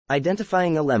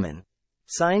Identifying a lemon.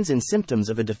 Signs and symptoms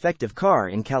of a defective car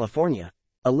in California.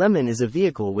 A lemon is a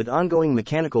vehicle with ongoing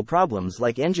mechanical problems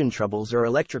like engine troubles or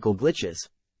electrical glitches.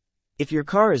 If your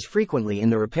car is frequently in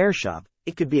the repair shop,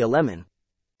 it could be a lemon.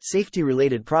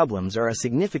 Safety-related problems are a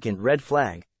significant red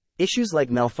flag. Issues like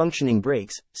malfunctioning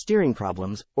brakes, steering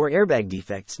problems, or airbag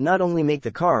defects not only make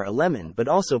the car a lemon but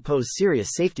also pose serious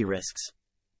safety risks.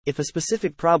 If a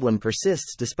specific problem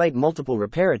persists despite multiple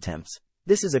repair attempts,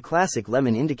 this is a classic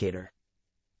lemon indicator.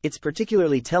 It's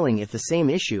particularly telling if the same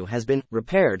issue has been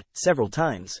repaired several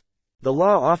times. The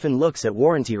law often looks at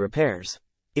warranty repairs.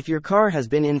 If your car has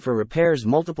been in for repairs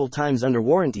multiple times under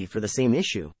warranty for the same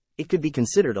issue, it could be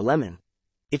considered a lemon.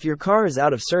 If your car is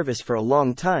out of service for a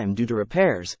long time due to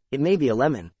repairs, it may be a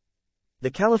lemon. The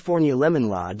California lemon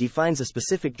law defines a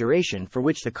specific duration for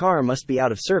which the car must be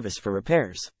out of service for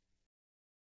repairs.